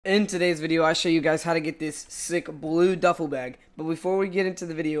In today's video, I show you guys how to get this sick blue duffel bag. But before we get into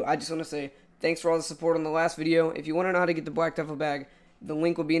the video, I just want to say thanks for all the support on the last video. If you want to know how to get the black duffel bag, the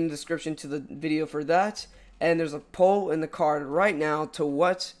link will be in the description to the video for that. And there's a poll in the card right now to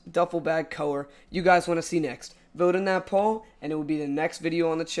what duffel bag color you guys want to see next. Vote in that poll, and it will be the next video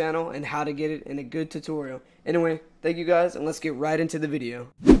on the channel and how to get it in a good tutorial. Anyway, thank you guys, and let's get right into the video.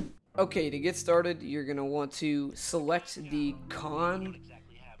 Okay, to get started, you're going to want to select the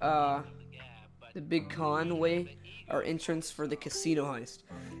big conway or entrance for the casino heist.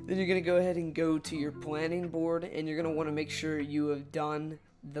 Then you're going to go ahead and go to your planning board, and you're going to want to make sure you have done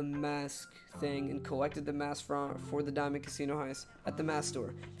the mask thing and collected the mask for the diamond casino heist at the mask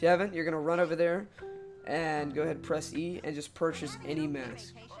store. If you haven't, you're going to run over there and go ahead and press E and just purchase any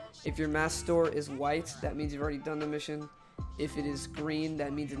mask. If your mask store is white, that means you've already done the mission. If it is green,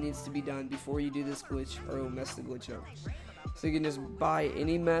 that means it needs to be done before you do this glitch, or it will mess the glitch up. So you can just buy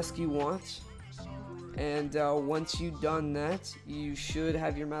any mask you want, and once you've done that, you should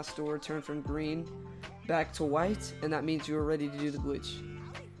have your mask store turn from green back to white, and that means you are ready to do the glitch.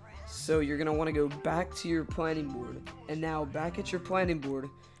 So you're going to want to go back to your planning board, and now back at your planning board,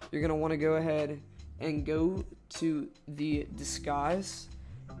 you're going to want to go ahead and go to the disguise,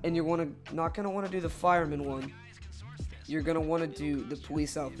 and you're not going to want to do the fireman one. You're going to want to do the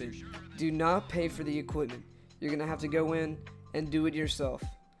police outfit. Do not pay for the equipment. You're going to have to go in and do it yourself.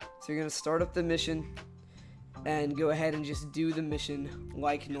 So you're going to start up the mission and go ahead and just do the mission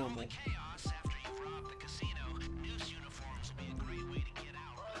like normal.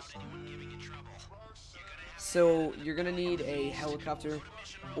 So you're going to need a helicopter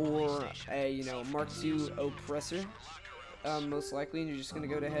or a Mark II oppressor, most likely, and you're just going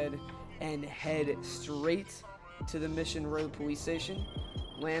to go ahead and head straight to the Mission Road police station,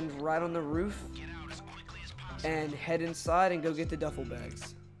 land right on the roof, and head inside and go get the duffel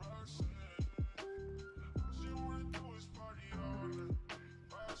bags.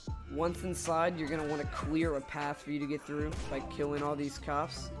 Once inside, you're going to want to clear a path for you to get through by killing all these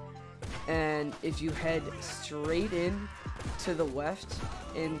cops. And if you head straight in to the left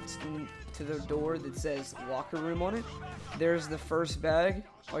into the door that says locker room on it, there's the first bag.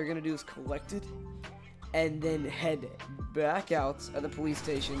 All you're going to do is collect it and then head back out of the police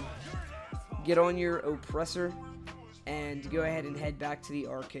station, get on your oppressor, and go ahead and head back to the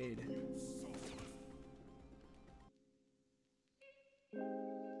arcade.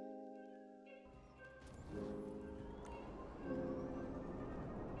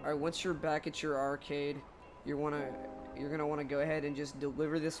 Alright, once you're back at your arcade, you're gonna want to go ahead and just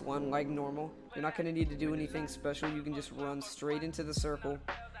deliver this one like normal. You're not gonna need to do anything special. You can just run straight into the circle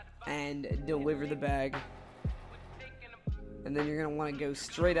and deliver the bag. And then you're gonna want to go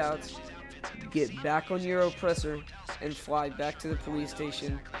straight out, get back on your oppressor, and fly back to the police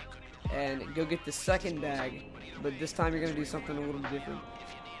station and go get the second bag, but this time you're gonna do something a little different.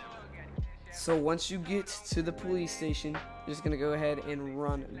 So once you get to the police station, you're just gonna go ahead and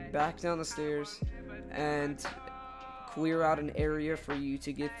run back down the stairs and clear out an area for you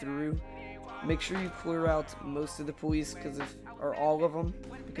to get through. Make sure you clear out most of the police, or all of them,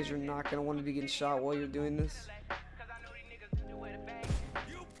 because you're not gonna want to be getting shot while you're doing this.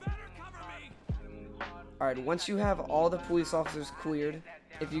 Alright, once you have all the police officers cleared,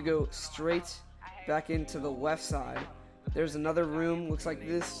 if you go straight back into the left side, there's another room, looks like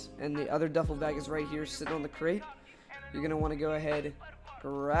this, and the other duffel bag is right here sitting on the crate. You're going to want to go ahead,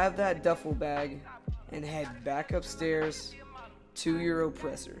 grab that duffel bag, and head back upstairs to your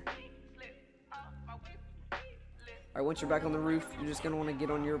oppressor. Alright, once you're back on the roof, you're just going to want to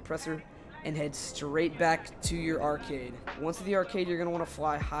get on your oppressor and head straight back to your arcade. Once at the arcade, you're going to want to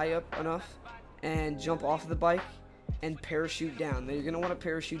fly high up enough and jump off the bike and parachute down. Then you're going to want to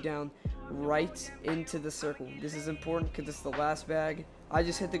parachute down right into the circle. This is important because it's the last bag. I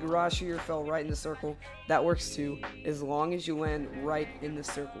just hit the garage here, fell right in the circle. That works too, as long as you land right in the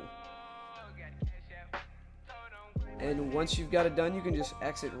circle. And once you've got it done, you can just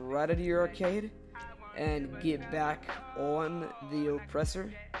exit right out of your arcade and get back on the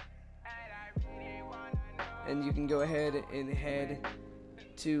oppressor. And you can go ahead and head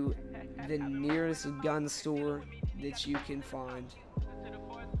to the nearest gun store that you can find.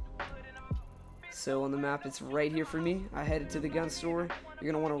 So on the map, it's right here for me. I headed to the gun store.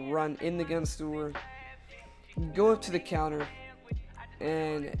 You're gonna want to run in the gun store, go up to the counter,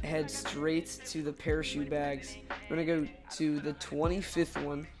 and head straight to the parachute bags. You're gonna go to the 25th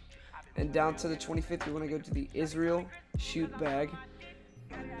one, and down to the 25th, you want to go to the Israel shoot bag,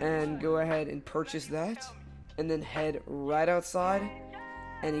 and go ahead and purchase that, and then head right outside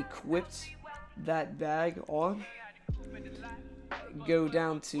and equip that bag on. go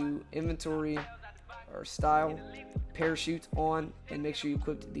down to inventory or style, parachute on, and make sure you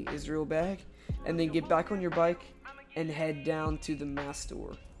equip the Israel bag, and then get back on your bike and head down to the mass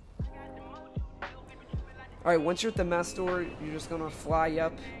store. Alright, once you're at the mass store, you're just gonna fly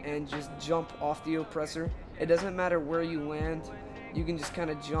up and just jump off the oppressor. It doesn't matter where you land, you can just kind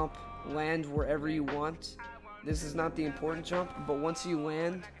of jump, land wherever you want. This is not the important jump, but once you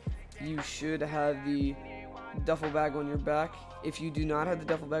land, you should have the duffel bag on your back. If you do not have the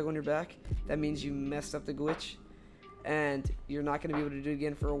duffel bag on your back, that means you messed up the glitch, and you're not going to be able to do it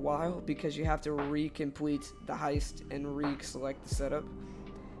again for a while because you have to recomplete the heist and re-select the setup.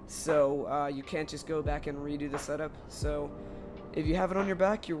 So you can't just go back and redo the setup. So if you have it on your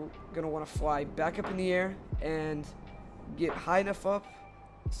back, you're going to want to fly back up in the air and get high enough up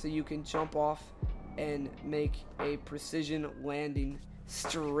so you can jump off and make a precision landing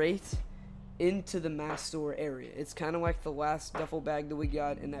straight into the mass store area. It's kind of like the last duffel bag that we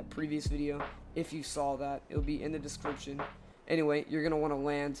got in that previous video. If you saw that, it'll be in the description. Anyway, you're going to want to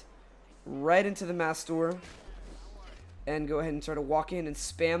land right into the mass store and go ahead and try to walk in and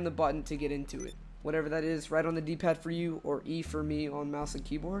spam the button to get into it. Whatever that is, right on the D-pad for you, or E for me on mouse and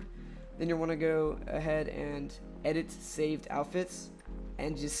keyboard. Then you want to go ahead and edit saved outfits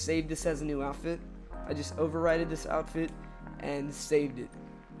and just save this as a new outfit. I just overrided this outfit and saved it.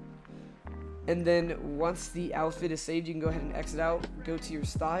 And then once the outfit is saved, you can go ahead and exit out, go to your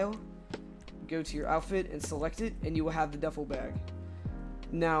style, go to your outfit and select it, and you will have the duffel bag.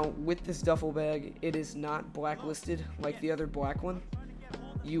 Now with this duffel bag, it is not blacklisted like the other black one.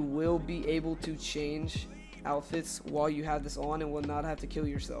 You will be able to change outfits while you have this on and will not have to kill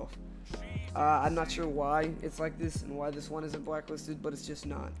yourself. I'm not sure why it's like this and why this one isn't blacklisted, but it's just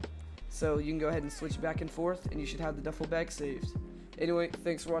not. So you can go ahead and switch back and forth, and you should have the duffel bag saved. Anyway,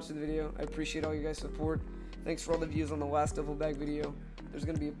 thanks for watching the video. I appreciate all your guys' support. Thanks for all the views on the last duffel bag video. There's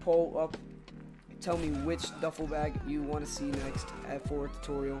going to be a poll up. Tell me which duffel bag you want to see next for a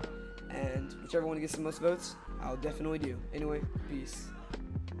tutorial. And whichever one gets the most votes, I'll definitely do. Anyway, peace.